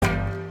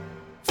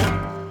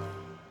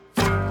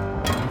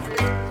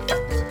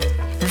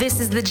This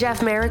is the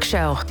Jeff Merrick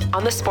Show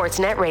on the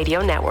Sportsnet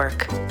Radio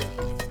Network.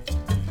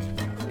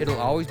 It'll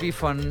always be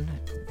fun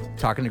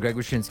talking to Greg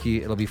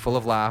Wyshynski. It'll be full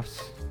of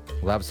laughs.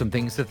 We'll have some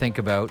things to think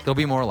about. There'll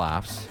be more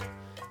laughs.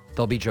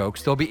 There'll be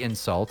jokes. There'll be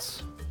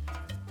insults.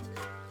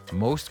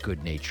 Most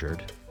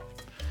good-natured.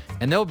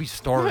 And there'll be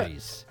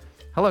stories.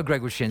 Hello,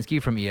 Greg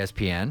Wyshynski from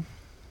ESPN.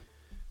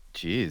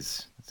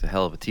 Jeez, it's a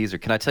hell of a teaser.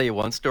 Can I tell you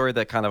one story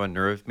that kind of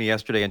unnerved me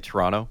yesterday in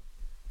Toronto?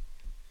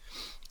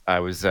 I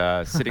was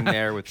sitting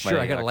there with sure, my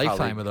I got a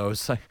lifetime of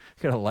those. I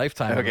got a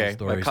lifetime of those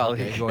stories.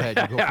 Okay, go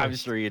ahead. You go I'm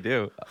sure you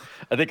do.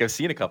 I think I've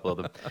seen a couple of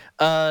them.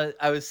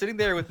 I was sitting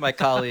there with my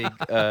colleague,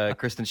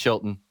 Kristen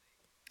Shilton,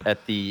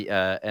 at the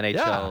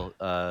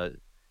NHL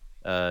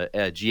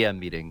GM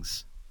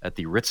meetings at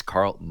the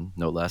Ritz-Carlton,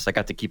 no less. I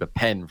got to keep a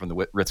pen from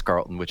the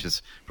Ritz-Carlton, which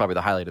is probably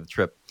the highlight of the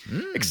trip,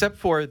 except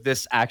for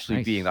this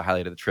actually being the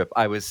highlight of the trip.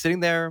 I was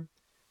sitting there.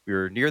 We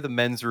were near the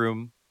men's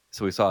room,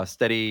 so we saw a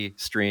steady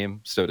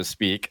stream, so to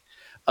speak,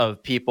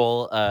 of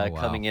people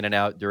coming in and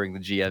out during the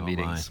GM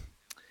meetings.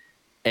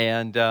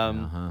 And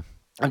I'm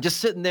just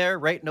sitting there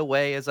writing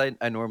away as I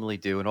normally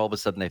do, and all of a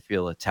sudden I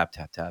feel a tap,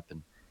 tap, tap,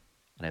 and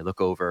I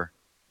look over,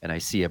 and I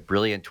see a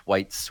brilliant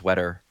white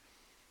sweater,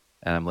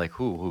 and I'm like,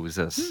 who is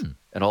this?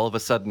 And all of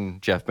a sudden,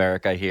 Jeff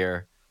Merrick, I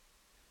hear,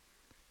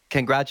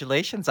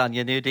 "Congratulations on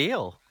your new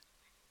deal."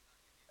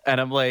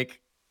 And I'm like,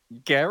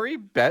 Gary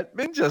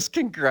Bettman just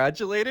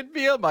congratulated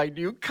me on my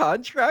new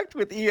contract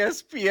with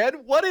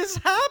ESPN. What is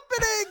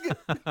happening?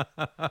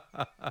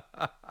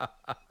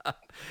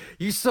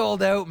 You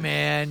sold out,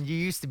 man. You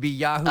used to be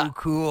Yahoo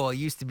Cool.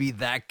 You used to be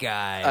that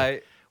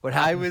guy. What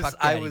happened to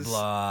Puck Daddy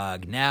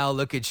blog? Now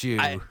look at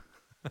you.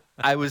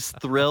 I was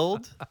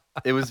thrilled.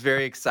 It was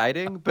very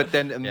exciting. But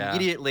then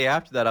immediately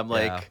after that, I'm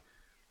like,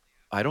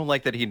 I don't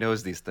like that he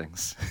knows these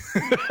things.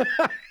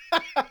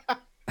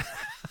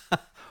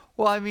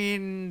 Well, I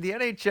mean, the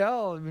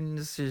NHL,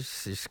 this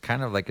is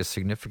kind of like a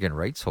significant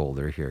rights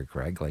holder here,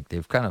 Greg. Like,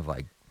 they've kind of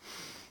like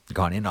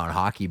gone in on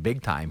hockey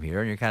big time here,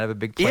 and you're kind of a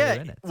big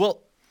player in it.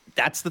 Well,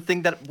 that's the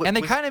thing that and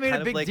they kind of made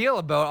a big deal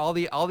about all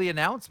the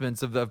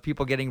announcements of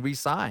people getting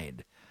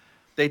re-signed.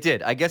 They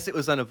did. I guess it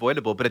was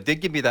unavoidable, but it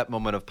did give me that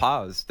moment of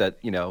pause that,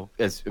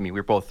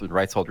 we're both in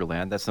rights holder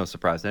land. That's no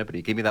surprise to anybody.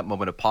 It gave me that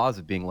moment of pause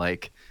of being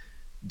like,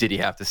 did he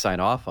have to sign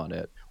off on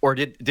it? Or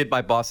did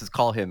my bosses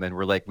call him and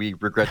were like, we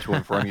regret to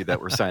inform you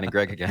that we're signing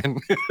Greg again?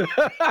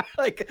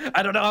 Like,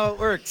 I don't know how it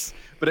works.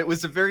 But it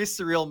was a very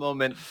surreal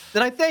moment.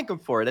 And I thank him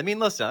for it. I mean,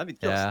 listen,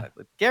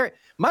 Gary,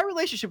 my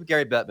relationship with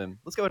Gary Bettman,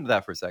 let's go into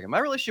that for a second. My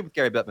relationship with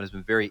Gary Bettman has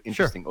been very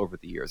interesting over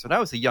the years. When I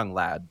was a young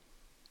lad,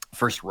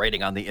 first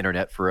writing on the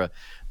internet for a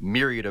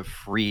myriad of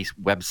free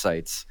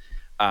websites,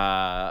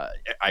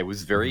 I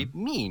was very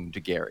mean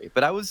to Gary,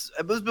 but it was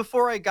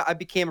before I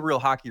became a real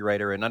hockey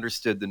writer and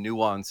understood the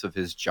nuance of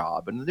his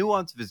job. And the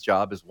nuance of his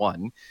job is,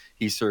 one,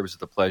 he serves at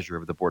the pleasure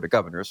of the Board of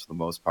Governors for the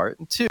most part,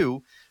 and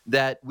two,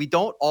 that we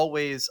don't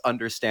always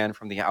understand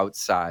from the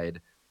outside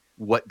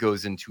what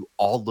goes into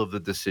all of the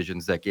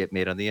decisions that get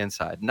made on the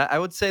inside. And I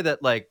would say that,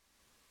 I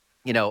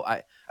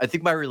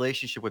think my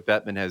relationship with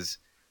Bettman has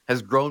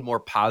grown more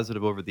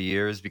positive over the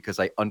years because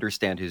I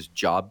understand his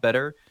job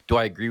better. Do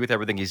I agree with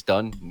everything he's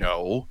done?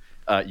 No.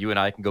 You and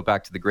I can go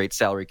back to the great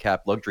salary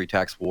cap luxury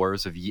tax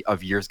wars of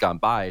years gone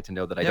by to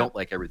know that I don't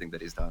like everything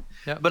that he's done.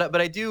 Yeah. But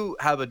I do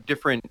have a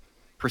different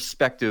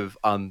perspective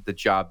on the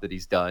job that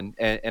he's done,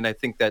 and I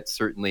think that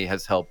certainly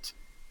has helped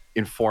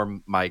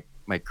inform my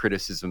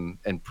criticism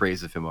and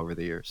praise of him over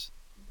the years.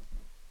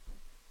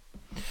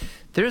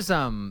 There's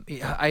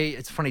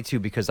it's funny too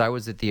because I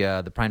was at the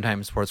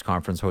Primetime Sports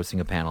Conference hosting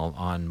a panel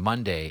on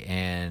Monday,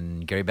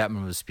 and Gary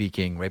Bettman was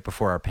speaking right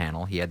before our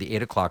panel. He had the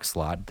 8:00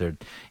 slot. The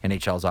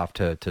NHL's off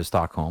to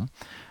Stockholm.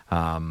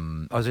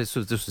 This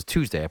was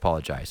Tuesday. I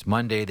apologize.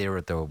 Monday they were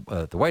at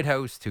the White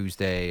House.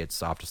 Tuesday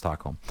it's off to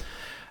Stockholm.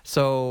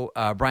 So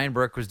Brian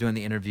Burke was doing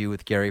the interview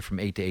with Gary from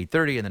 8 to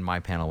 8:30, and then my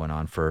panel went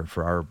on for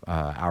our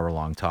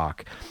hour-long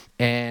talk.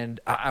 And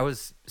I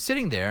was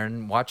sitting there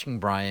and watching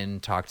Brian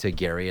talk to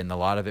Gary, and a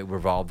lot of it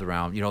revolved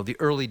around, the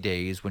early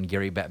days when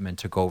Gary Bettman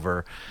took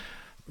over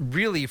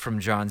really from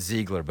John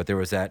Ziegler, but there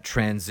was that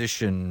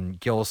transition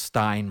Gil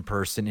Stein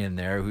person in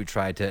there who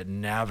tried to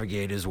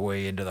navigate his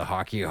way into the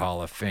Hockey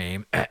Hall of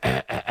Fame. But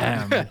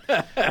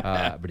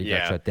he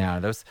got shut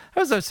down. That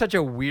was such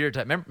a weird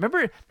time.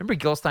 Remember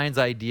Gil Stein's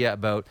idea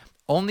about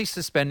only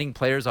suspending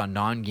players on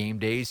non-game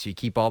days so you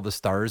keep all the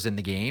stars in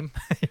the game?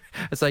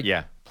 It's like,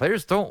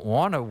 players don't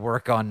want to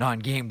work on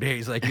non-game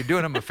days. Like, you're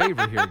doing them a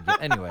favor here.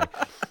 Anyway.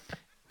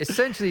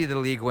 Essentially, the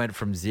league went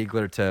from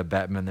Ziegler to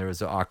Bettman. There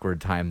was an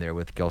awkward time there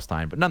with Gil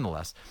Stein, but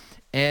nonetheless.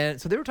 And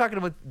so they were talking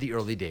about the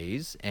early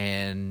days,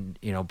 and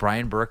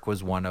Brian Burke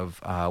was one of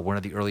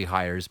the early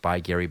hires by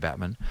Gary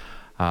Bettman.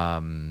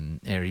 And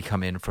he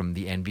come in from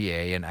the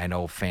NBA, and I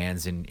know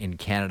fans in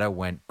Canada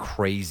went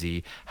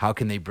crazy. How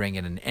can they bring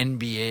in an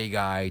NBA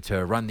guy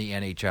to run the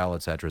NHL,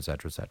 et cetera, et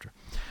cetera, et cetera?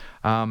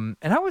 And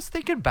I was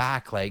thinking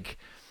back,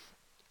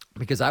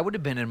 because I would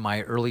have been in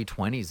my early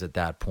 20s at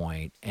that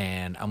point,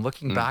 and I'm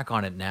looking back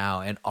on it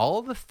now, and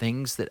all the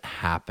things that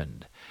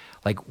happened,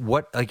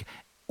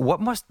 what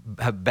must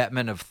have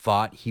Bettman have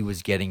thought he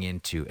was getting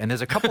into? And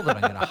there's a couple that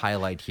I'm going to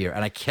highlight here,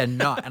 and I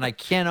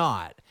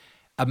cannot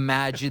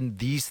imagine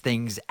these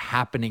things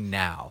happening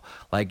now.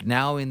 Like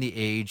now in the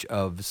age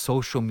of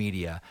social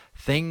media,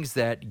 things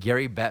that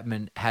Gary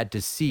Bettman had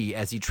to see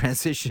as he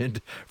transitioned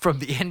from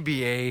the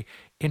NBA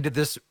into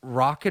this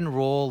rock and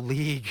roll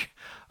league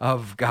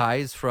of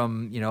guys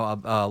from,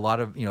 a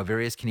lot of,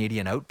 various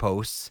Canadian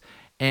outposts.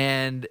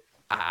 And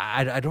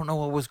I don't know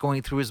what was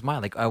going through his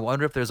mind. Like, I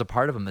wonder if there's a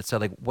part of him that said,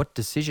 like, what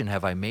decision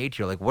have I made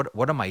here? Like,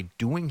 what am I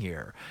doing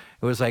here?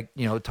 It was like,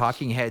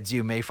 talking heads,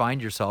 you may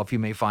find yourself.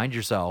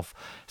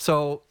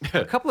 So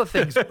a couple of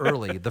things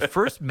early. The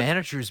first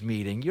managers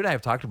meeting, you and I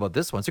have talked about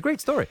this one. It's a great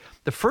story.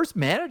 The first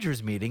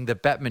managers meeting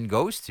that Bettman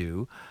goes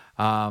to,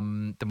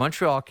 the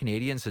Montreal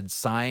Canadiens had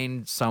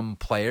signed some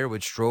player,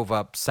 which drove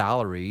up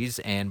salaries,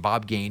 and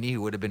Bob Gainey,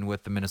 who would have been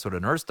with the Minnesota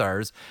North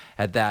Stars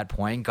at that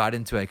point, got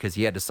into it because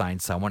he had to sign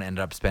someone,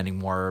 ended up spending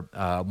more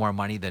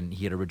money than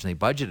he had originally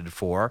budgeted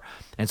for.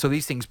 And so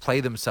these things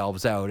play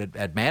themselves out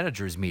at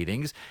managers'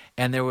 meetings,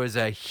 and there was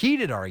a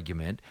heated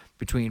argument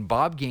between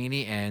Bob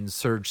Gainey and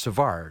Serge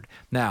Savard.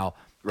 Now,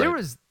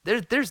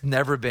 There's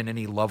never been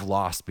any love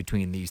lost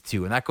between these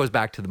two, and that goes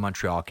back to the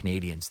Montreal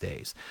Canadiens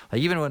days.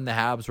 Like even when the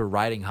Habs were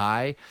riding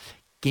high,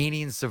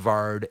 Gainey and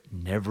Savard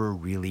never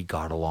really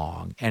got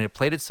along, and it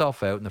played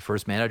itself out in the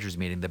first managers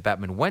meeting that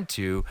Bettman went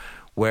to,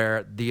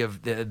 where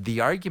the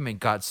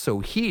argument got so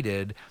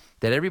heated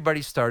that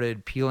everybody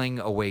started peeling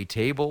away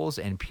tables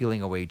and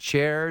peeling away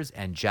chairs,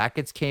 and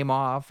jackets came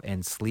off,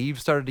 and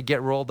sleeves started to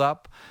get rolled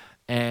up,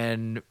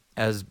 and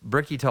as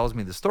Bricky tells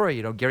me the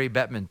story, Gary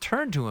Bettman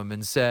turned to him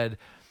and said,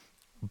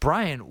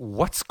 "Brian,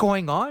 what's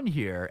going on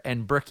here?"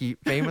 And Bricky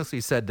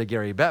famously said to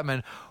Gary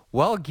Bettman,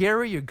 "Well,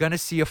 Gary, you're going to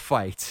see a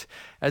fight."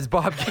 As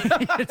Bob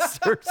Gainey and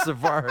Serge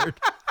Savard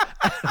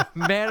at a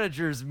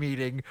managers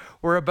meeting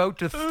were about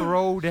to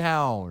throw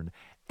down.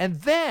 And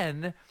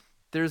then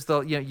there's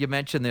you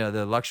mentioned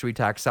the luxury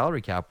tax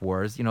salary cap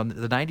wars, the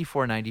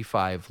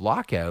 94-95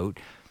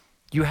 lockout.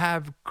 You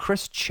have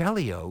Chris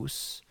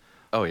Chelios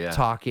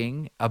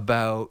talking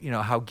about,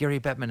 how Gary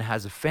Bettman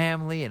has a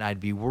family and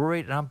I'd be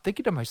worried. And I'm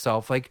thinking to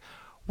myself, like,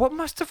 what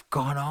must have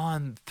gone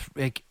on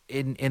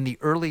in the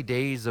early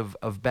days of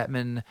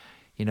Bettman,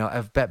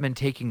 of Bettman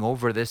taking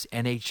over this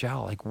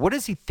NHL? Like, what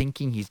is he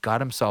thinking he's got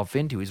himself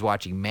into? He's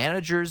watching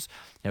managers,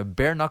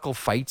 bare knuckle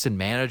fights in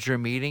manager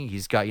meeting.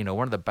 He's got,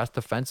 one of the best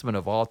defensemen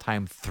of all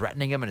time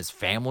threatening him and his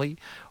family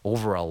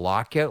over a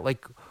lockout.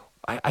 Like,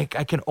 I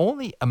can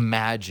only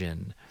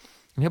imagine.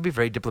 And he'll be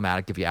very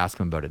diplomatic if you ask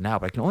him about it now,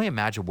 but I can only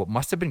imagine what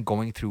must have been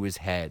going through his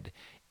head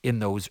in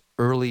those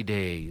early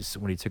days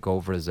when he took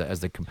over as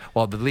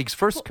the league's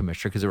first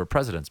commissioner, because there were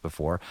presidents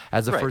before,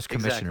 as the first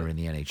commissioner in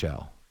the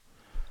NHL.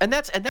 And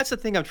that's the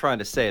thing I'm trying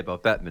to say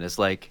about Bettman is,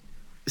 like,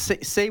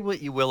 say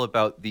what you will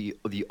about the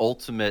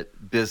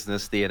ultimate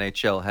business the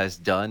NHL has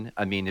done.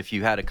 I mean, if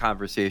you had a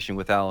conversation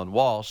with Alan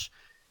Walsh,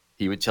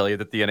 he would tell you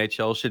that the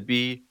NHL should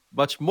be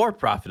much more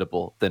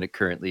profitable than it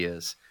currently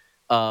is.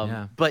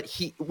 But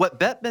what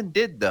Bettman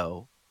did,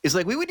 though, is,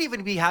 like, we wouldn't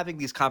even be having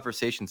these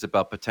conversations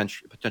about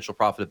potential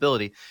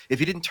profitability if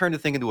he didn't turn the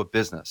thing into a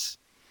business.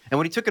 And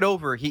when he took it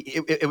over,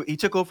 he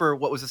took over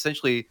what was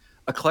essentially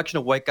a collection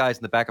of white guys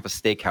in the back of a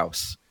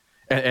steakhouse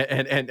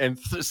and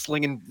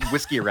slinging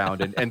whiskey around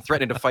and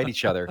threatening to fight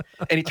each other.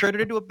 And he turned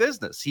it into a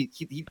business. He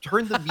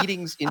turned the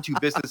meetings into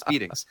business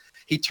meetings.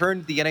 He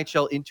turned the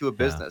NHL into a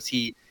business.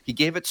 He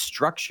gave it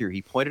structure.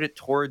 He pointed it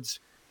towards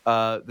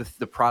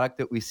the product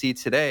that we see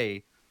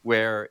today,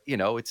 where,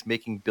 it's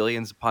making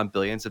billions upon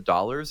billions of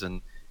dollars,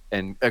 and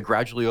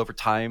gradually over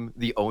time,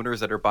 the owners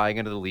that are buying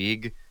into the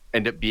league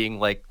end up being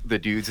like the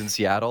dudes in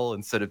Seattle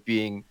instead of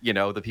being,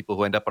 the people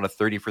who end up on a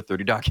 30 for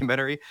 30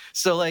 documentary.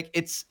 So, like,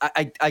 it's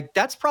I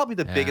that's probably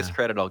the biggest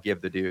credit I'll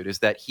give the dude, is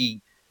that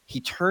he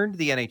turned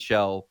the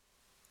NHL,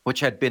 which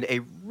had been a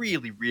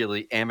really,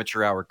 really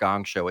amateur hour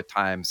gong show at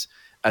times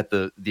at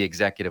the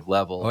executive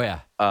level,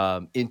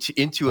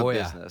 into a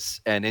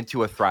business and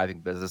into a thriving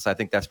business. I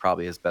think that's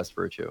probably his best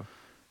virtue.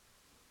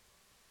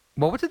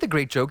 Well, what did the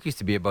great joke used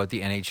to be about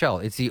the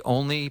NHL? It's the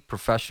only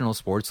professional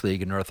sports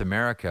league in North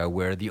America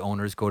where the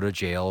owners go to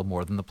jail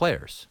more than the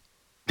players.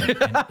 And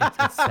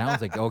it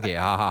sounds like, okay,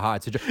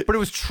 it's a joke. But it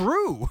was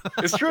true.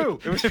 It's true.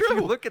 It was true. If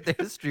you look at the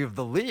history of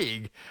the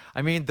league,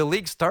 I mean, the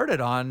league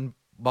started on,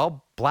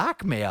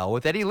 blackmail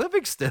with Eddie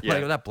Livingston. Yeah.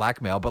 Like, not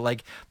blackmail, but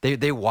like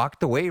they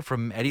walked away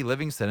from Eddie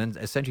Livingston and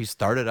essentially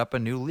started up a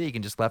new league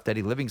and just left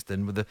Eddie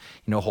Livingston with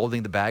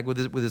holding the bag with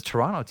his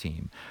Toronto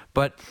team.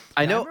 But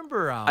I know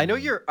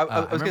you're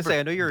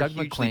Doug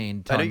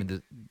McLean telling me this.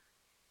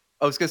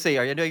 I was going to say,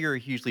 I know you're a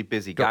hugely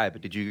busy guy,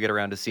 but did you get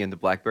around to seeing the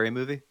Blackberry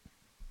movie?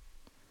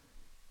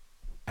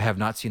 I have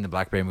not seen the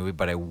Blackberry movie,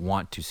 but I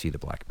want to see the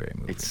Blackberry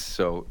movie. It's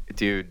so,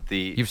 dude.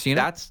 You've seen it?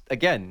 That's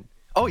again.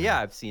 Oh yeah,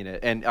 I've seen it,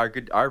 and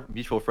our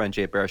mutual friend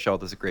Jay Baruchel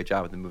does a great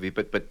job with the movie.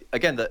 But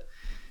again,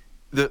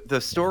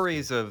 the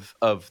stories of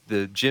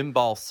the Jim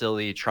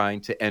Balsillie trying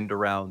to end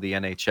around the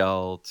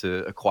NHL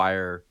to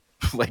acquire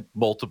like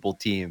multiple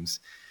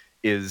teams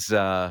is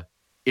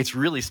it's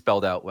really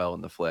spelled out well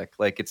in the flick.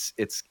 Like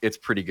it's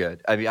pretty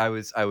good. I mean, I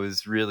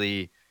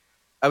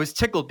was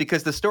tickled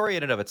because the story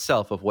in and of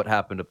itself of what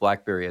happened to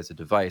BlackBerry as a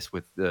device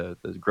with the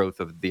growth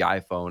of the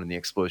iPhone and the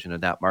explosion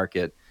of that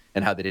market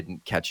and how they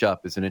didn't catch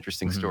up is an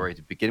interesting story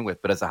to begin with.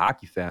 But as a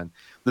hockey fan,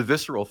 the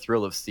visceral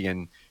thrill of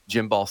seeing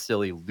Jim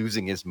Balsillie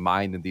losing his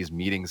mind in these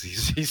meetings,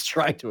 he's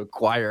trying to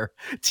acquire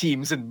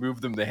teams and move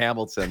them to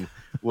Hamilton.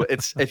 Well,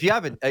 it's, if you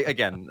haven't,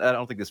 again, I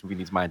don't think this movie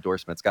needs my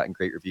endorsement. It's gotten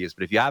great reviews,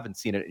 but if you haven't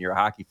seen it and you're a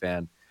hockey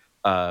fan,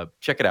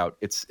 check it out.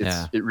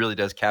 It really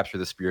does capture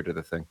the spirit of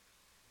the thing.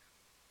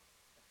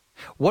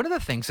 One of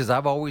the things is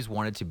I've always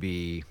wanted to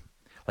be,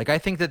 like, I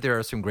think that there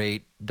are some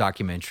great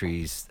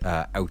documentaries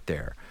out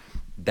there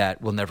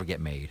that will never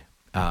get made,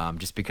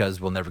 just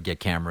because we'll never get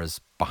cameras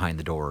behind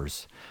the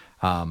doors.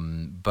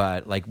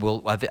 But like,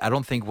 I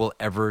don't think we'll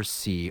ever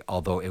see,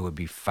 although it would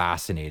be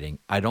fascinating,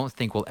 I don't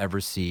think we'll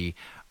ever see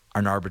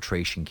an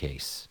arbitration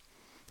case,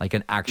 like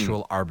an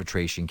actual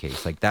arbitration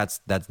case. Like that's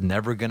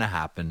never going to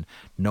happen.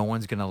 No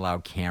one's going to allow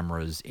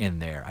cameras in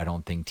there. I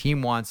don't think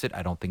team wants it.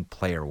 I don't think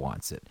player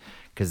wants it,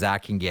 because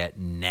that can get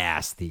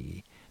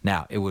nasty.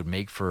 Now, it would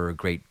make for a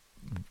great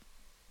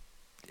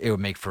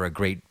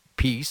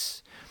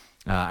piece.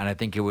 And I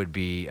think it would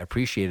be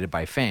appreciated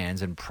by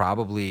fans and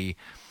probably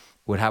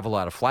would have a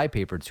lot of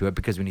flypaper to it,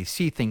 because when you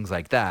see things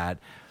like that,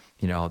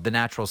 you know, the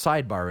natural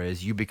sidebar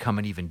is you become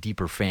an even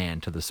deeper fan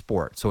to the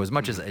sport. So as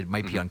much as it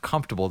might be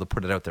uncomfortable to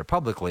put it out there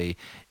publicly,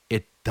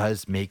 it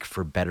does make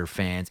for better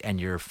fans, and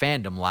your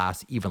fandom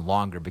lasts even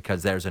longer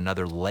because there's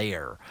another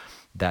layer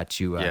that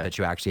you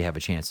actually have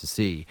a chance to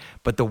see.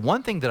 But the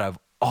one thing that I've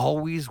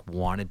always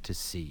wanted to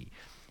see,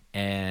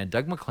 and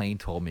Doug MacLean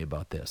told me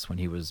about this when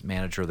he was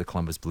manager of the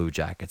Columbus Blue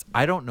Jackets.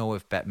 I don't know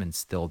if Bettman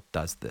still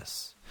does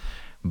this,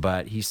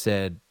 but he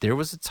said there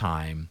was a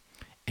time,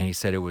 and he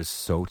said it was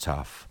so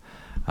tough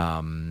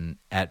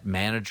at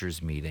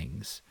managers'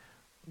 meetings.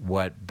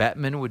 What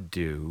Bettman would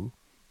do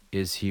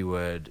is he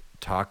would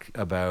talk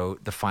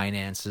about the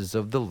finances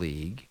of the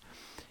league,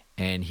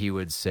 and he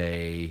would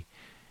say,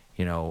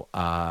 you know,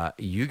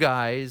 you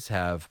guys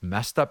have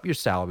messed up your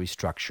salary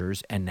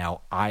structures, and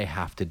now I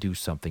have to do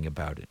something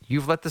about it.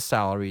 You've let the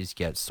salaries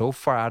get so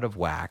far out of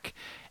whack,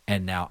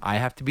 and now I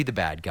have to be the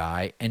bad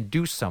guy and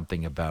do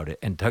something about it.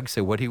 And Doug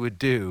said what he would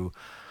do,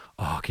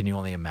 can you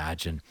only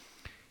imagine,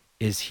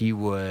 is he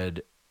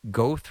would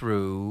go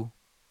through,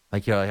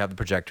 like, you know, I have the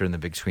projector and the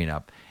big screen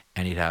up,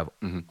 and he'd have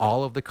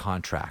all of the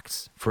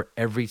contracts for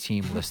every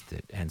team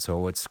listed. And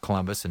so it's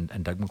Columbus,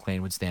 and Doug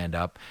MacLean would stand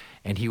up,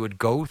 and he would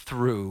go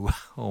through,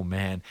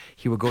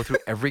 he would go through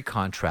every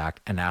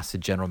contract and ask the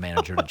general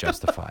manager to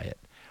justify it.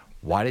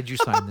 Why did you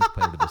sign this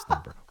player to this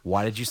number?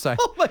 Why did you sign?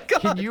 Oh, my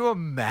God. Can you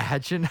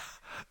imagine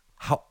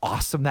how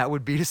awesome that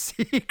would be to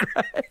see,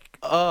 Greg?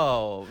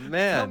 Oh,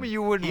 man. Tell me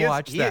you wouldn't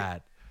watch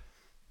that.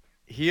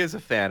 He is a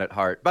fan at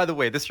heart. By the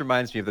way, this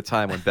reminds me of the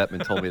time when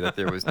Bettman told me that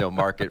there was no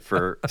market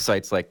for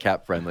sites like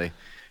Cap Friendly,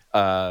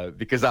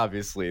 because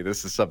obviously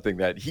this is something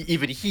that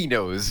he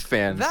knows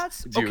fans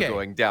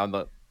going down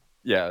the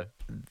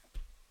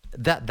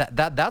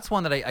That's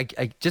one that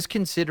I just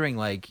considering,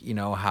 like, you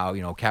know, how,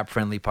 you know, Cap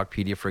Friendly,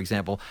 Puckpedia, for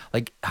example,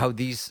 like how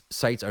these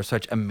sites are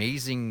such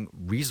amazing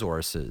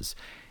resources.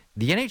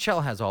 The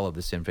NHL has all of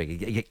this info,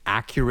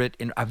 accurate,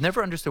 and I've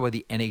never understood why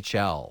the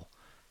NHL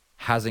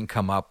hasn't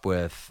come up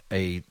with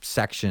a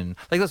section.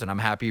 Like, listen, I'm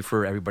happy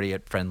for everybody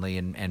at Friendly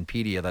and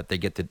Pedia that they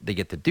get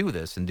to do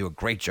this and do a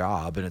great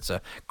job, and it's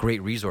a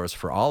great resource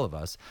for all of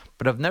us.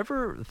 But I've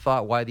never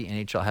thought why the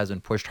NHL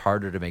hasn't pushed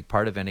harder to make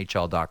part of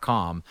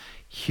NHL.com.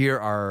 Here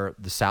are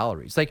the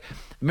salaries. Like,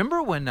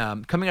 remember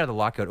when coming out of the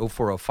lockout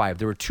 04-05,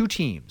 there were two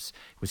teams.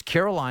 It was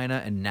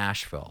Carolina and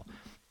Nashville.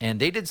 And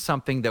they did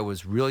something that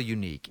was real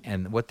unique.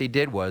 And what they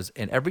did was,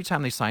 and every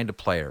time they signed a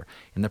player,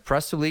 in the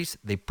press release,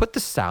 they put the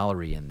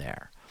salary in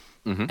there.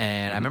 And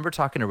I remember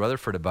talking to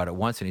Rutherford about it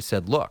once, and he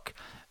said, look,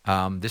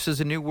 this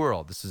is a new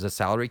world. This is a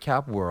salary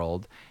cap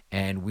world,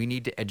 and we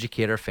need to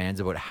educate our fans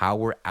about how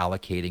we're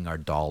allocating our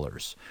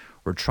dollars.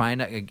 We're trying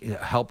to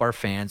help our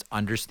fans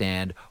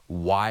understand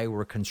why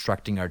we're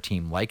constructing our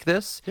team like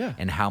this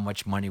and how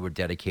much money we're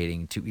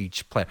dedicating to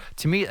each player.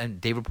 To me, and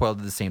David Poile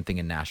did the same thing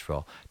in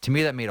Nashville. To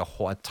me, that made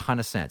a ton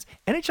of sense.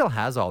 NHL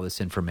has all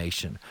this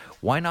information.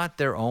 Why not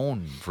their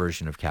own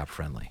version of Cap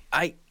Friendly?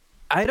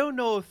 I don't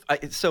know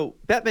if so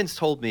Bettman's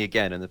told me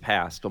again in the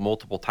past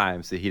multiple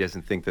times that he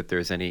doesn't think that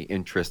there's any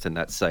interest in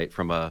that site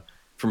from a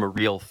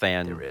real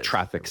fan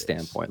traffic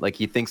standpoint. Like,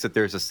 he thinks that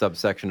there's a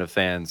subsection of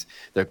fans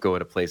that go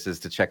to places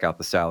to check out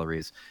the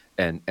salaries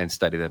and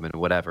study them and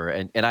whatever.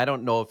 And I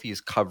don't know if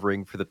he's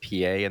covering for the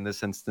PA in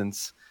this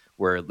instance,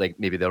 where, like,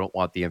 maybe they don't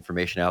want the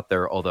information out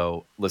there.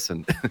 Although,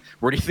 listen,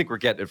 where do you think we're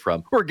getting it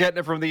from? We're getting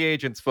it from the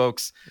agents,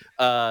 folks.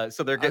 So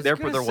they're putting their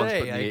ones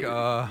putting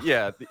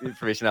the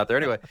information out there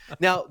anyway.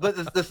 Now,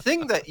 but the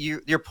thing that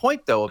your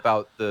point though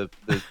about the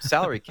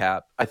salary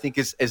cap, I think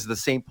is the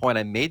same point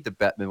I made to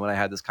Bettman when I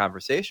had this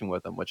conversation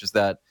with him, which is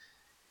that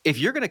if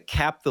you're going to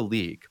cap the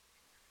league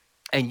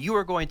and you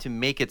are going to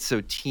make it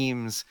so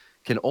teams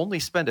can only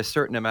spend a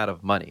certain amount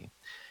of money,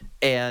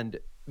 and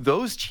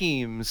those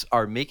teams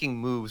are making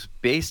moves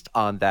based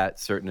on that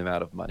certain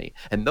amount of money.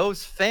 And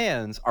those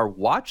fans are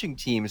watching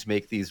teams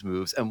make these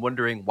moves and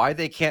wondering why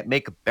they can't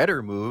make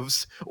better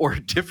moves or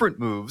different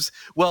moves.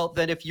 Well,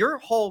 then if your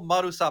whole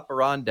modus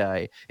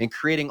operandi in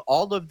creating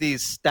all of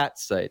these stat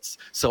sites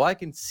so I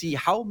can see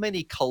how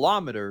many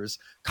kilometers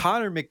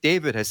Connor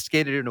McDavid has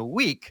skated in a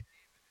week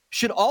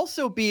should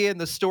also be in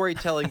the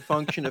storytelling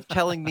function of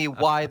telling me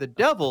why the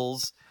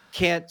Devils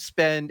can't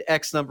spend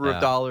X number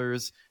of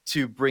dollars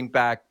to bring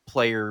back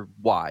player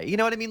Y. You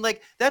know what I mean?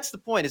 Like, that's the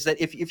point, is that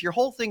if your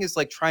whole thing is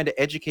like trying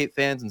to educate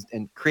fans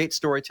and create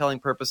storytelling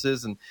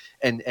purposes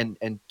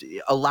and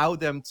allow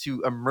them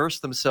to immerse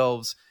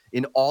themselves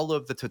in all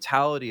of the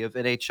totality of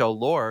NHL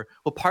lore,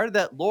 well, part of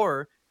that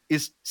lore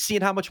is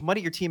seeing how much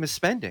money your team is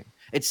spending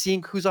and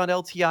seeing who's on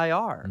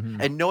LTIR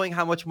and knowing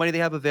how much money they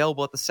have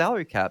available at the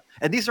salary cap.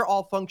 And these are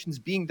all functions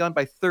being done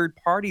by third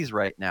parties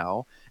right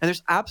now. And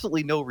there's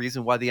absolutely no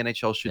reason why the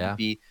NHL shouldn't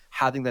be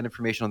having that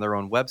information on their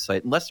own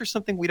website, unless there's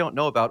something we don't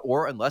know about,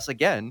 or unless,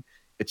 again,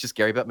 it's just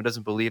Gary Bettman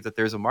doesn't believe that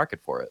there's a market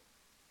for it.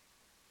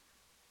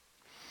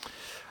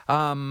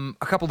 A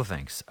couple of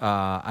things.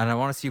 And I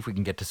want to see if we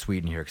can get to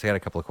Sweden here, because I got a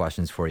couple of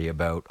questions for you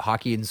about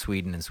hockey in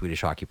Sweden and Swedish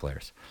hockey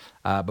players.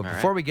 But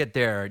before we get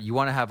there, you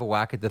want to have a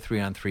whack at the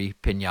 3-on-3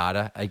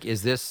 pinata? Like,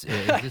 is this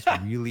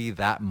really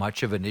that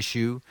much of an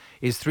issue?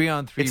 Is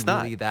 3-on-3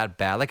 really that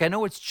bad? Like, I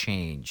know it's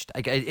changed.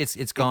 Like,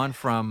 it's gone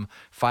from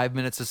 5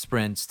 minutes of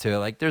sprints to,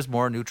 like, there's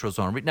more neutral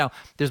zone. Now,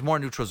 there's more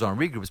neutral zone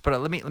regroups, but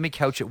let me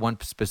couch it one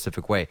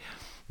specific way.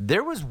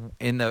 There was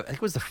I think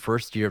it was the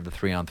first year of the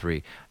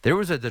 3-on-3, there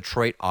was a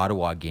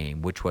Detroit-Ottawa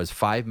game, which was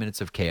 5 minutes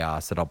of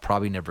chaos that I'll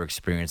probably never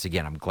experience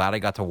again. I'm glad I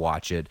got to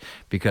watch it,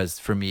 because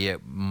for me,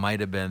 it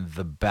might have been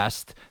the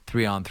best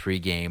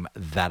 3-on-3 game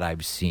that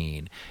I've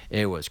seen.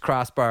 It was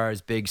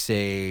crossbars, big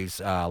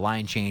saves,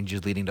 line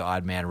changes leading to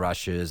odd man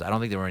rushes. I don't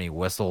think there were any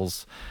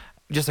whistles.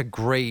 Just a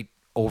great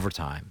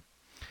overtime.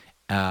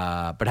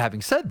 But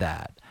having said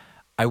that,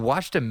 I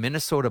watched a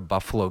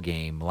Minnesota-Buffalo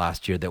game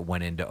last year that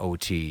went into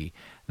OT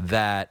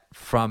that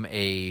from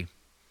a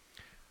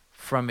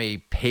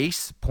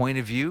pace point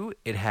of view,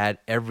 it had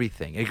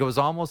everything. It was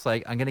almost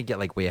like, I'm going to get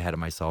like way ahead of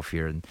myself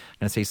here and I'm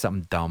going to say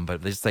something dumb,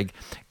 but just like,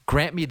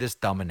 grant me this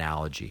dumb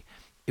analogy.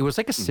 It was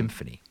like a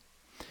symphony.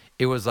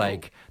 It was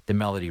like the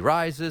melody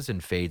rises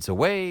and fades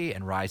away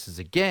and rises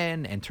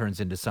again and turns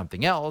into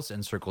something else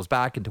and circles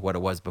back into what it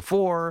was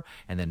before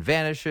and then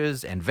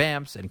vanishes and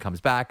vamps and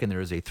comes back, and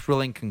there is a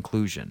thrilling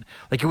conclusion.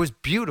 Like, it was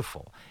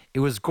beautiful. It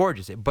was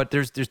gorgeous. But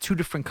there's two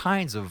different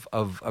kinds of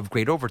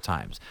great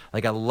overtimes.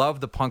 Like, I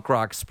love the punk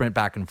rock sprint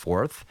back and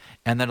forth,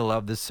 and then I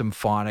love the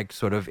symphonic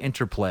sort of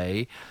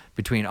interplay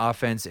between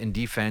offense and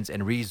defense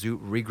and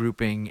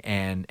regrouping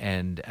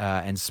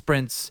and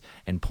sprints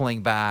and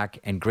pulling back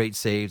and great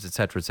saves, et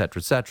cetera, et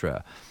cetera, et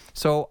cetera.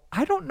 So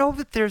I don't know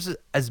that there's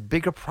as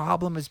big a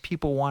problem as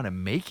people want to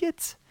make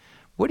it.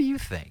 What do you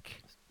think?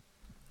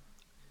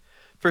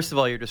 First of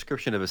all, your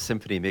description of a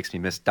symphony makes me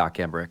miss Doc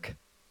Emmerich,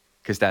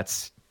 because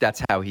that's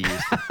how he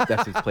used to,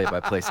 that's his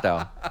play-by-play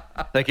style.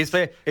 Like, if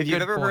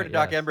you've ever heard a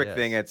Doc Emmerich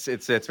thing, it's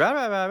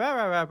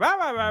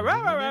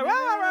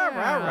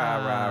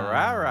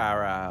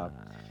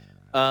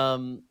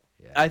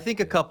I think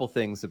a couple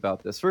things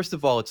about this. First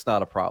of all, it's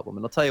not a problem,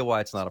 and I'll tell you why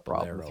it's not a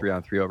problem.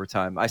 3-on-3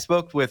 overtime. I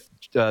spoke with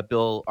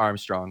Bill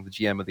Armstrong, the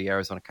GM of the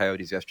Arizona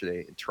Coyotes,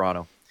 yesterday in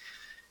Toronto,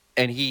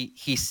 and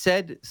he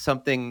said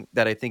something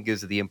that I think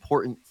is the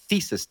important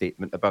thesis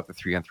statement about the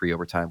 3-on-3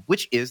 overtime,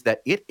 which is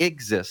that it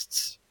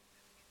exists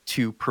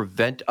to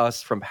prevent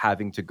us from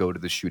having to go to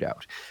the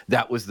shootout.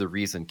 That was the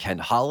reason Ken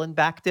Holland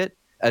backed it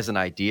as an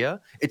idea.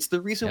 It's the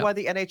reason why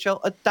the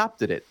NHL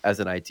adopted it as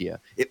an idea.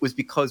 It was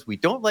because we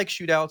don't like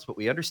shootouts, but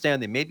we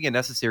understand they may be a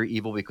necessary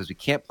evil because we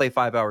can't play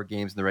 5-hour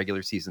games in the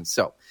regular season.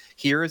 So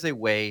here is a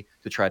way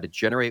to try to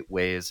generate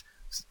ways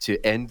to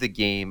end the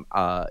game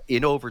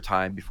in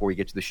overtime before we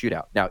get to the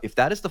shootout. Now, if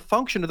that is the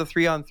function of the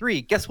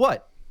 3-on-3, guess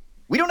what?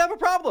 We don't have a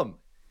problem.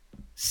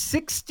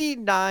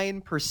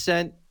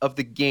 69% of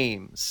the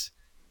games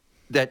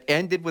that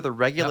ended with a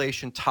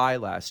regulation tie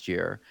last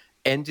year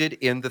ended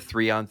in the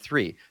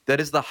 3-on-3. That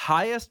is the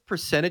highest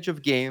percentage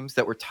of games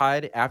that were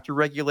tied after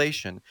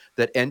regulation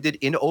that ended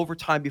in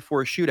overtime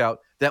before a shootout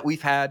that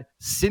we've had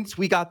since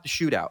we got the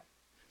shootout.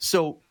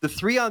 So the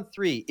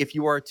 3-on-3, if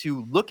you are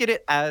to look at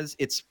it as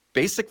its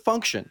basic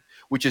function,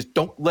 which is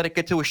don't let it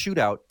get to a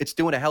shootout, it's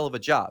doing a hell of a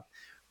job.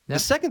 The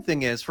second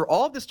thing is, for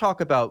all this talk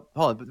about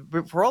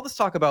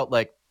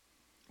like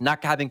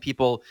not having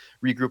people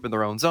regroup in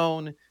their own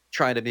zone,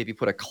 trying to maybe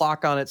put a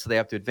clock on it so they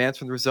have to advance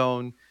from their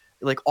zone,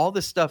 like all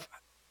this stuff,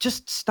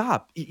 just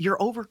stop. You're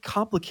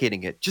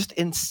overcomplicating it. Just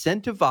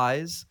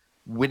incentivize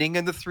winning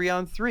in the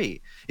 3-on-3.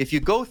 If you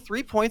go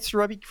 3 points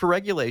for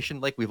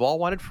regulation, like we've all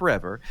wanted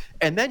forever,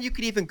 and then you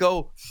could even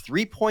go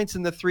 3 points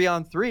in the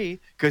 3-on-3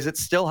 because it's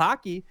still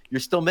hockey. You're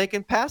still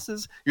making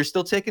passes. You're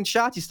still taking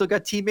shots. You still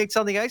got teammates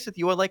on the ice with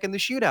you, like in the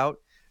shootout.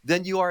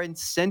 Then you are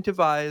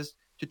incentivized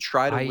to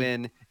try to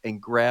win and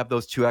grab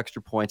those 2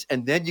 extra points,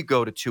 and then you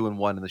go to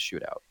 2-1 in the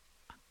shootout.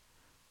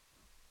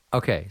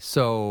 Okay,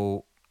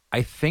 so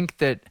I think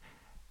that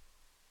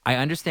I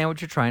understand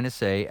what you're trying to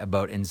say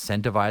about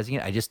incentivizing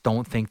it. I just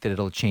don't think that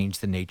it'll change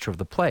the nature of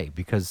the play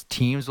because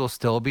teams will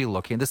still be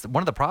looking.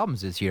 One of the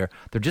problems is here,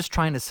 they're just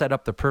trying to set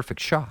up the perfect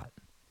shot.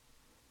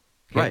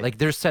 Okay? Right. Like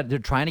they're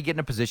trying to get in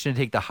a position to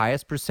take the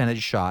highest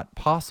percentage shot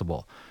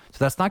possible. So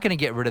that's not going to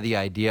get rid of the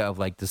idea of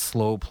like the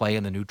slow play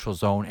in the neutral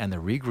zone and the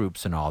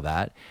regroups and all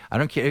that. I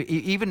don't care.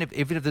 Even if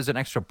there's an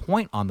extra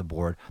point on the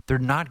board, they're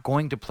not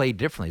going to play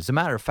differently. As a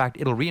matter of fact,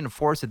 it'll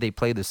reinforce that they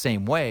play the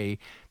same way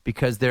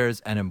because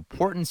there's an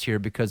importance here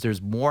because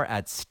there's more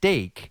at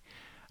stake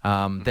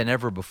than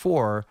ever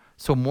before.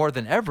 So more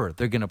than ever,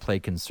 they're going to play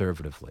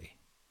conservatively.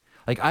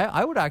 Like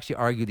I would actually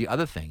argue the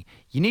other thing.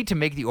 You need to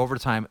make the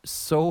overtime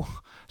so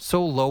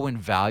low in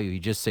value. You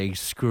just say,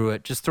 screw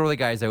it. Just throw the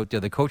guys out there.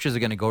 The coaches are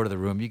going to go to the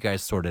room. You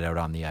guys sort it out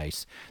on the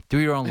ice. Do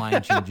your own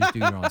line changes. Do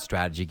your own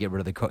strategy. Get rid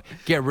of the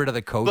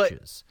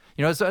coaches.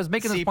 But, so I was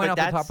making this point off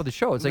the top of the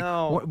show. It's like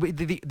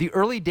the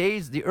early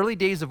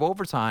days of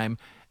overtime,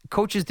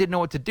 coaches didn't know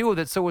what to do with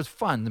it, so it was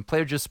fun. The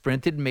players just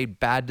sprinted and made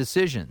bad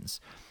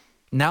decisions.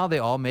 Now they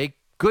all make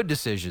good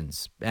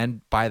decisions,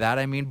 and by that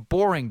I mean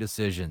boring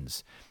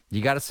decisions.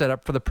 You got to set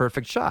up for the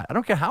perfect shot. I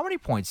don't care how many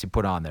points you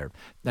put on there.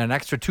 An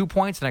extra 2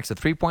 points, an extra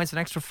 3 points, an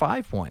extra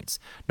 5 points.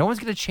 No one's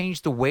going to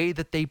change the way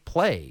that they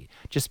play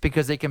just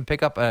because they can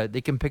pick up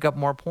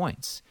more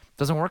points. It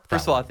doesn't work that way.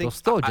 First of all, I think they'll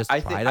still just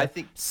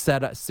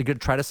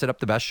try to set up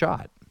the best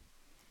shot.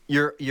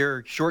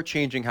 You're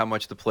shortchanging how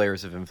much the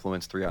players have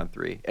influenced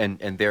 3-on-3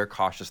 and their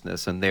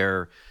cautiousness and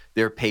their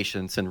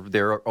patience and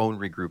their own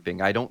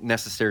regrouping. I don't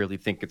necessarily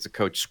think it's a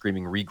coach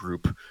screaming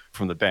regroup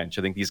from the bench.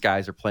 I think these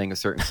guys are playing a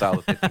certain style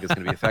that they think is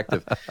going to be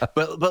effective.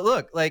 But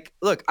look,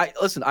 I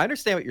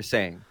understand what you're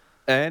saying.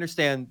 I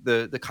understand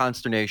the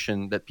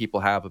consternation that people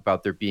have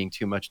about there being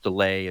too much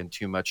delay and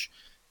too much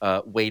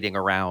waiting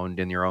around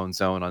in your own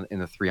zone in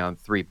the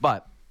 3-on-3.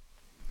 But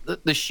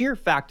the sheer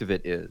fact of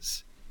it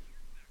is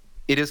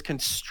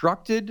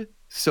constructed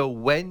so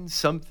when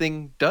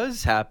something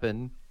does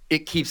happen,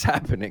 it keeps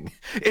happening.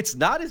 It's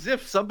not as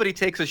if somebody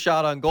takes a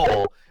shot on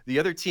goal, the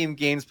other team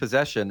gains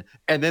possession,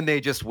 and then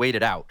they just wait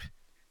it out.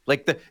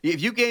 Like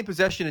if you gain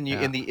possession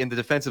in the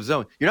defensive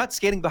zone, you're not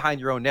skating behind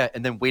your own net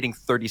and then waiting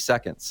 30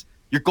 seconds.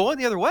 You're going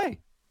the other way.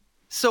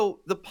 So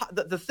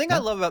the thing I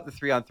love about the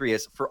 3-on-3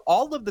 is for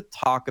all of the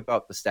talk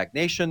about the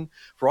stagnation,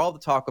 for all the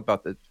talk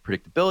about the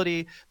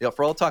predictability,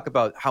 for all the talk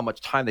about how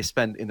much time they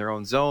spend in their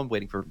own zone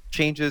waiting for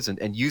changes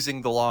and using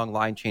the long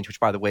line change, which,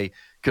 by the way,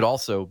 could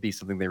also be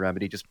something they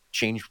remedy, just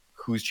change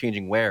who's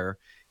changing where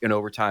in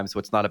overtime so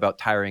it's not about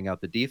tiring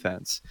out the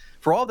defense.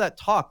 For all that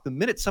talk, the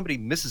minute somebody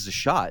misses a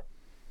shot,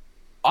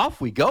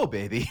 off we go,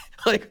 baby.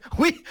 Like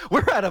we're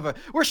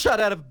shot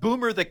out of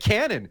Boomer the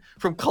Cannon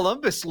from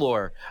Columbus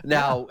lore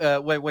now.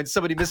 When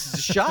somebody misses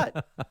a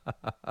shot,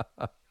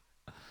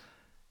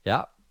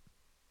 yeah,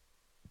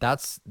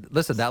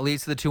 that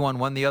leads to the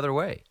 2-on-1 the other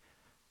way.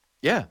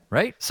 Yeah,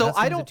 right. So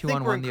I don't think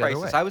we're in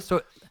crisis.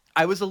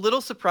 I was a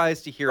little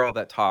surprised to hear all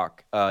that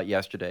talk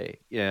yesterday.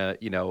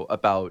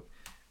 About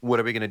what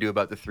are we going to do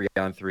about the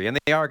 3-on-3, and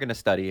they are going to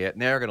study it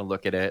and they are going to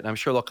look at it, and I'm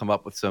sure they'll come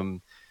up with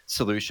some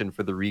solution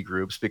for the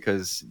regroups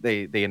because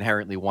they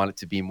inherently want it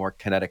to be more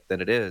kinetic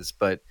than it is.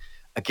 But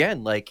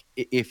again, like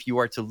if you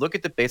are to look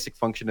at the basic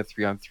function of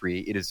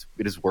 3-on-3, it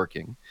is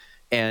working.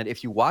 And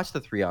if you watch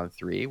the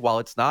 3-on-3, while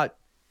it's not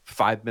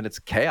 5 minutes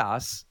of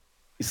chaos,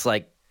 it's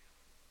like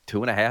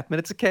 2.5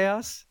 minutes of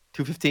chaos,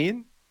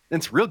 2:15.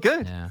 It's real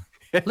good. Yeah.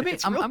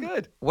 It's real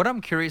good. What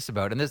I'm curious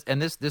about, and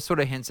this sort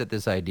of hints at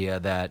this idea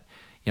that,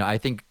 I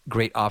think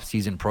great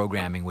off-season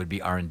programming would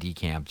be R&D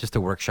camp, just to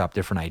workshop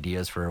different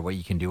ideas for what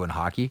you can do in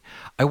hockey.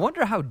 I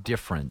wonder how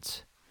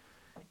different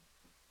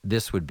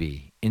this would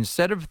be.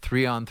 Instead of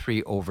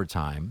 3-on-3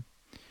 overtime,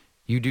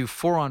 you do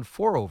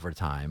 4-on-4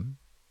 overtime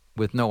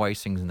with no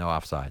icings and no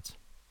offsides.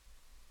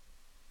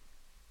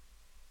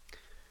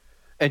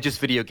 And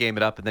just video game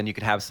it up, and then you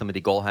could have somebody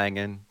goal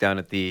hanging down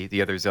at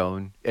the other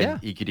zone,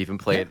 and you could even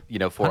play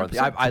it, 4 on 3.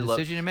 I love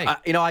decision to make.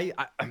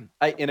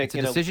 It's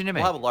a decision to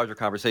make. We'll have a larger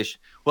conversation.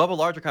 We'll have a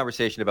larger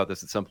conversation about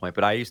this at some point.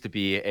 But I used to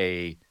be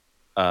a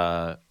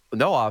no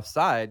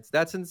offsides,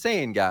 that's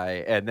insane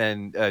guy, and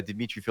then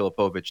Dmitry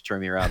Filipovich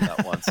turned me around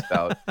that once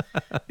about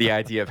the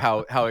idea of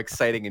how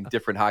exciting and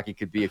different hockey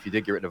could be if you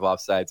did get rid of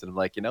offsides. And I'm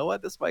like, you know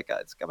what, this might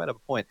have a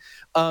point.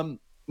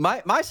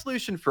 My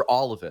solution for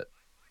all of it.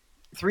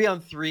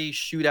 3-on-3,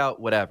 shootout,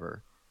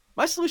 whatever.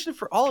 My solution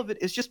for all of it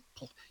is just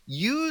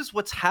use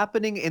what's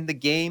happening in the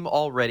game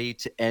already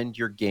to end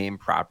your game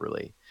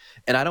properly.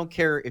 And I don't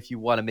care if you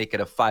want to make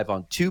it a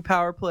 5-on-2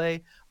 power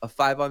play, a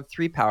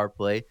 5-on-3 power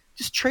play.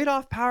 Just trade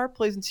off power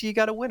plays until you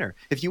got a winner.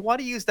 If you want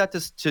to use that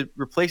to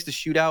replace the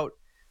shootout,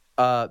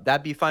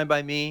 that'd be fine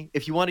by me.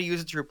 If you want to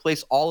use it to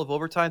replace all of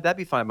overtime, that'd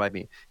be fine by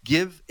me.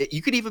 You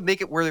could even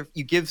make it where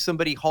you give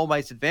somebody home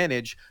ice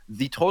advantage,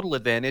 the total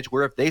advantage,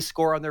 where if they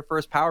score on their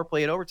first power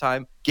play in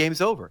overtime,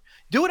 game's over.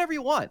 Do whatever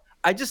you want.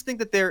 I just think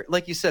that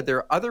like you said, there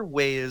are other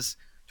ways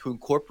to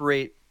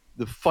incorporate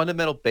the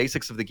fundamental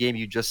basics of the game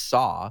you just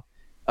saw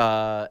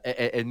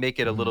and make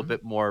it a little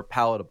bit more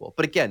palatable.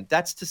 But again,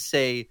 that's to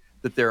say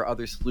that there are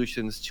other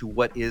solutions to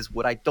what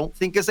I don't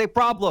think is a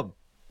problem.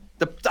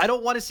 I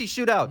don't want to see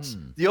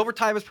shootouts. The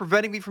overtime is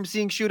preventing me from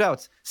seeing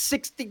shootouts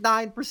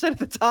 69% of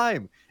the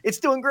time. It's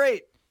doing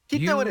great.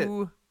 Keep doing it.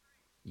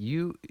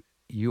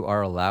 You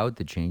are allowed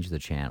to change the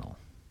channel.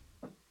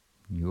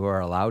 You are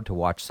allowed to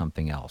watch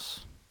something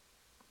else.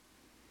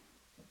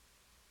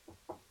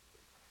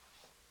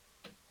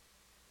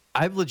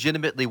 I've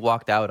legitimately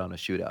walked out on a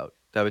shootout.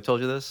 Have I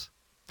told you this?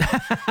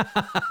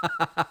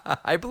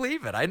 I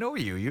believe it. I know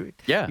you. You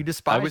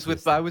despise.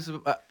 I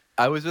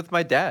was with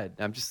my dad.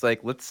 I'm just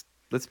like, let's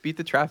beat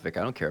the traffic.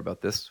 I don't care about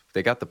this.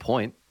 They got the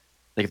point.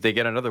 Like if they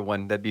get another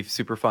one, that'd be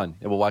super fun,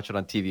 and we'll watch it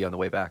on TV on the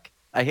way back.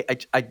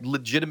 I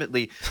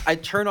legitimately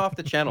turn off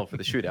the channel for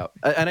the shootout,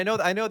 and I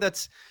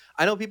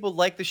know people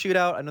like the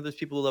shootout. I know there's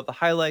people who love the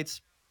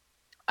highlights.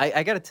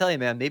 I got to tell you,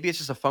 man, maybe it's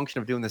just a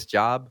function of doing this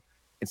job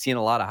and seeing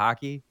a lot of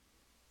hockey.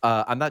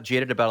 I'm not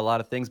jaded about a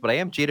lot of things, but I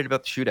am jaded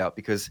about the shootout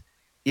because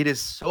it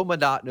is so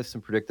monotonous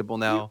and predictable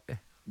now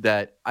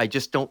that I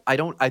just don't.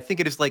 I think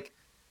it is like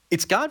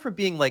it's gone from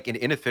being like an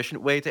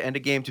inefficient way to end a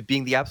game to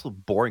being the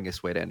absolute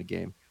boringest way to end a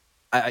game.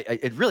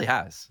 It really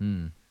has.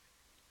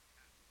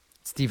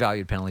 It's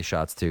devalued penalty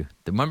shots too.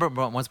 Remember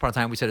once upon a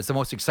time we said it's the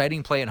most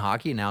exciting play in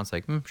hockey, and now it's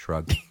like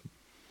shrug.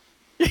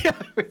 Yeah,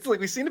 it's like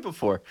we've seen it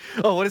before.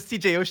 Oh, what is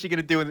TJ Oshie going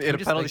to do in a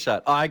penalty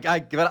shot? Oh, I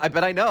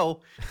bet I know.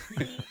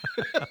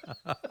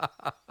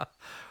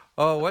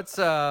 Oh, let's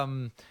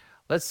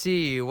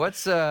see.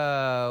 What's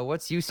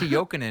UC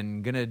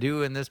Jokinen going to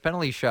do in this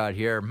penalty shot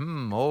here?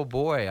 Oh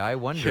boy, I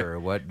wonder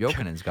what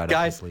Jokinen's got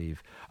up his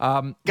sleeve.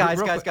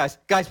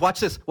 Guys, watch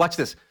this.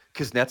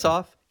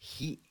 Kuznetsov,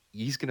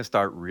 he's going to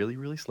start really,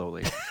 really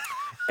slowly,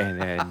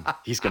 and then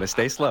he's going to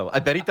stay slow. I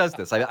bet he does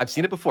this. I've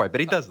seen it before. I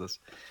bet he does this.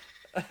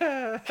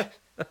 And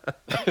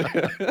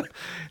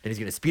he's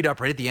going to speed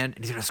up right at the end,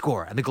 and he's going to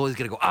score. And the goalie's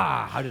going to go,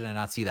 how did I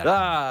not see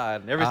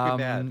that? Never been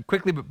mad.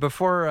 Quickly,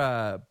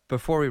 before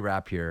we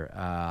wrap here,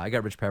 I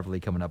got Rich Peverly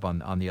coming up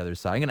on the other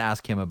side. I'm going to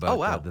ask him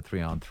about the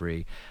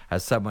 3-on-3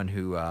 as someone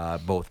who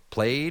both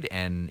played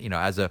and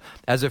as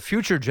a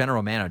future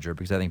general manager,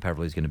 because I think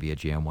Peverly's going to be a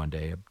GM one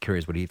day. I'm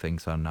curious what he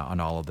thinks on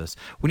all of this.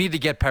 We need to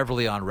get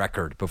Peverly on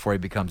record before he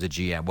becomes a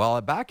GM.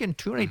 Well, back in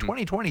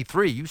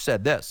 2023, you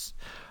said this.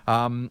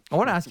 I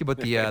want to ask you about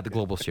the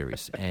Global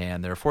Series,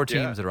 and there are 4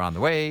 teams that are on the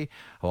way.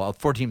 Well,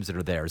 4 teams that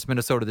are there. It's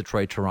Minnesota,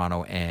 Detroit,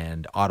 Toronto,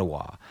 and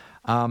Ottawa.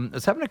 I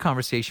was having a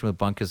conversation with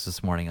Bunkus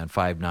this morning on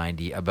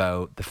 590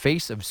 about the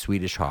face of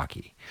Swedish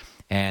hockey,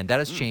 and that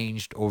has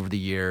changed over the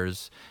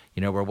years.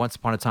 Where once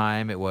upon a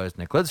time it was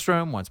Nick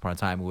Lidstrom, once upon a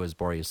time it was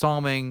Börje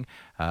Salming,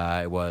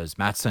 it was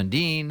Mats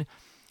Sundin.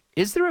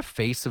 Is there a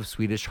face of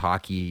Swedish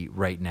hockey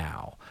right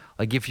now?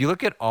 Like, if you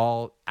look at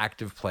all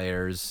active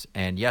players,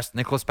 and yes,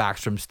 Nicholas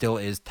Backstrom still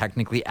is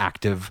technically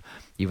active,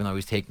 even though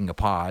he's taking a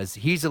pause.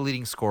 He's the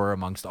leading scorer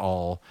amongst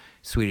all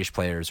Swedish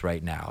players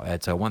right now.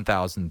 It's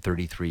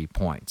 1,033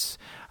 points.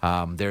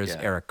 There's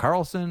Erik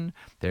Karlsson.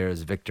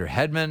 There's Victor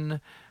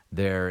Hedman.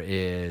 There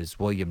is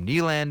William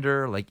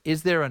Nylander. Like,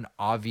 is there an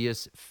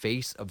obvious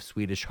face of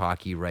Swedish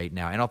hockey right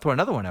now? And I'll throw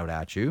another one out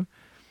at you.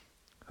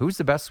 Who's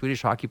the best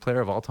Swedish hockey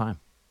player of all time?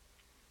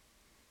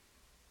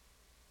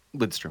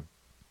 Lidstrom.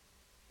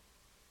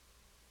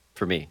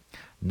 For me,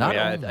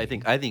 I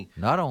think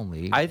not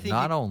only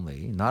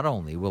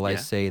will I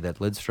say that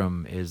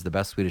Lidstrom is the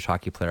best Swedish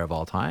hockey player of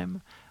all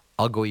time,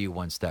 I'll go you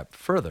one step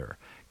further.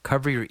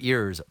 Cover your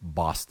ears,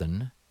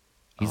 Boston.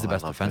 He's the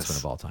best defenseman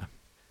of all time.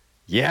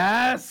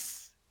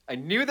 Yes, I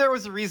knew there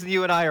was a reason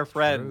you and I are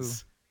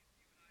friends.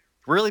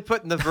 We're really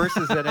putting the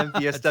verses at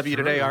MvsW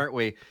today, aren't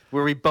we?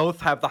 Where we both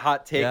have the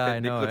hot take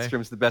that Nick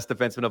Lidstrom's the best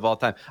defenseman of all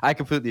time. I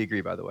completely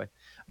agree, by the way.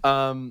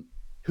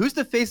 Who's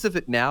the face of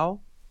it now?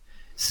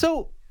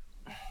 So.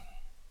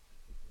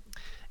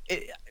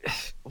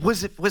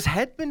 Was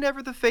Hedman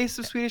ever the face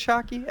of Swedish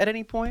hockey at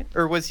any point,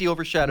 or was he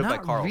overshadowed by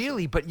Karlsson? Not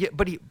really, but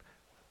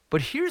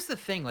here's the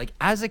thing: like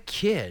as a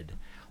kid,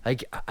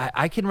 like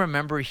I can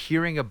remember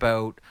hearing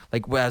about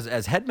like as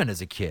Hedman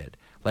as a kid,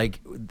 like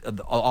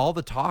all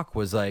the talk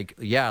was like,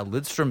 yeah,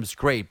 Lidstrom's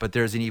great, but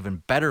there's an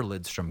even better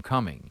Lidstrom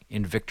coming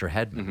in Victor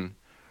Hedman.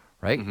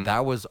 Right?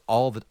 That was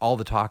all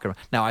the talk.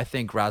 Now I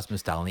think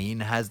Rasmus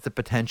Dahlin has the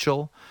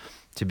potential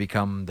to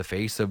become the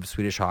face of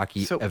Swedish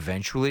hockey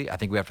eventually. I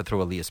think we have to throw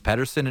Elias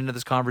Pettersson into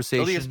this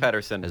conversation. Elias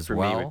Pettersson as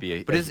well. Me would be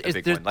a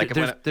big one. Like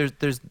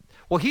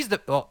he's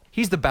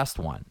the best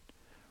one,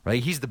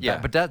 right? He's the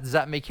best. But does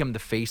that make him the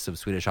face of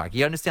Swedish hockey?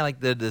 You understand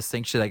like the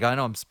distinction? Like I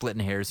know I'm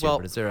splitting hairs here,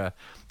 but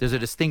there's a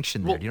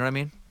distinction there. Do you know what I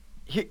mean?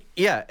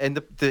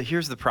 And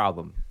here's the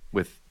problem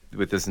with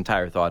this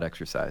entire thought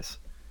exercise.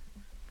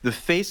 The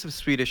face of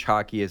Swedish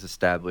hockey is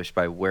established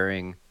by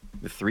wearing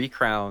the 3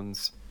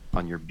 crowns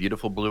on your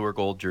beautiful blue or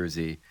gold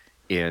jersey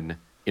in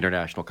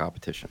international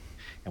competition.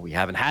 And we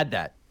haven't had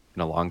that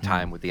in a long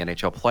time with the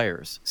NHL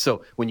players.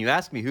 So when you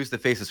ask me who's the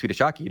face of Swedish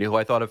hockey, you know who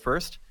I thought of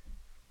first?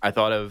 I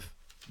thought of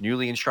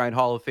newly enshrined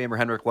Hall of Famer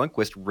Henrik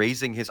Lundqvist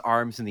raising his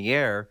arms in the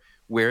air,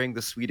 wearing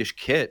the Swedish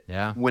kit,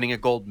 winning a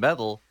gold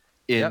medal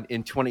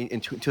in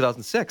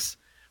 2006.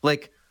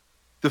 Like,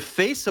 the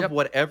face of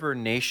whatever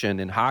nation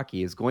in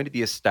hockey is going to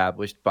be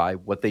established by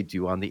what they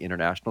do on the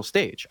international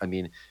stage. I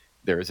mean,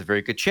 there is a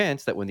very good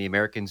chance that when the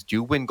Americans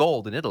do win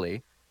gold in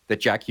Italy, that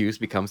Jack Hughes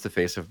becomes the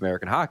face of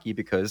American hockey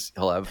because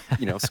he'll have,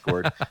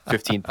 scored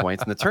 15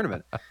 points in the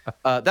tournament.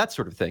 That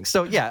sort of thing.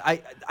 So, yeah,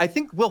 I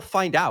think we'll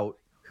find out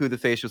who the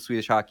face of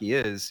Swedish hockey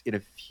is in a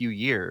few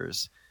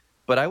years.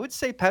 But I would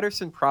say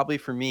Pettersson probably,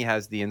 for me,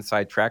 has the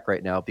inside track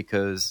right now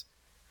because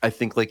I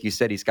think, like you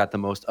said, he's got the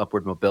most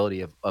upward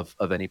mobility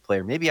of any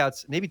player. Maybe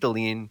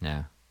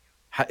Dahlin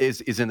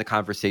is in the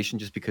conversation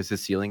just because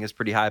his ceiling is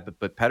pretty high.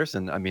 But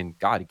Pettersson, I mean,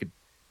 God, he could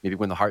maybe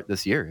win the Hart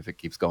this year if it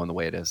keeps going the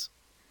way it is.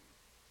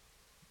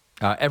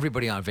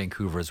 Everybody on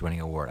Vancouver is winning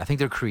an award. I think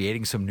they're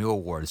creating some new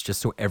awards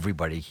just so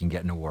everybody can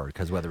get an award.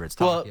 Because whether it's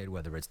Talkid,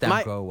 whether it's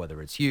Demko,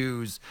 whether it's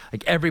Hughes,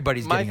 like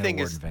everybody's getting an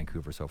award in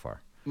Vancouver so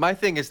far. My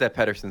thing is that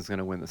Pettersson's going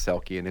to win the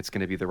Selke, and it's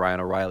going to be the Ryan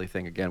O'Reilly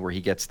thing again, where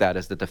he gets that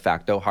as the de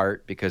facto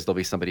Hart because there'll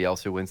be somebody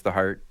else who wins the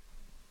Hart,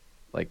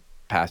 like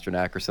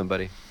Pasternak or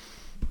somebody.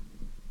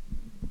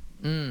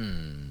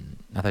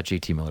 I thought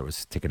JT Miller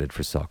was ticketed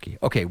for Selke.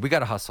 Okay, we got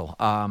to hustle.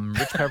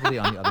 Rich Peverly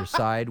on the other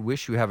side.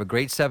 Wish you have a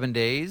great 7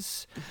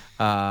 days.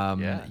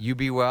 You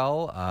be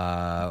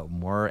well.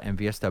 More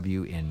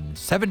MvsW in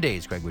 7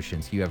 days, Greg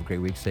Wyshynski. You have a great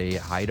week. Say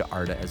hi to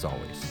Arda as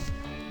always.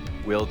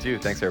 Will do.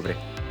 Thanks, everybody.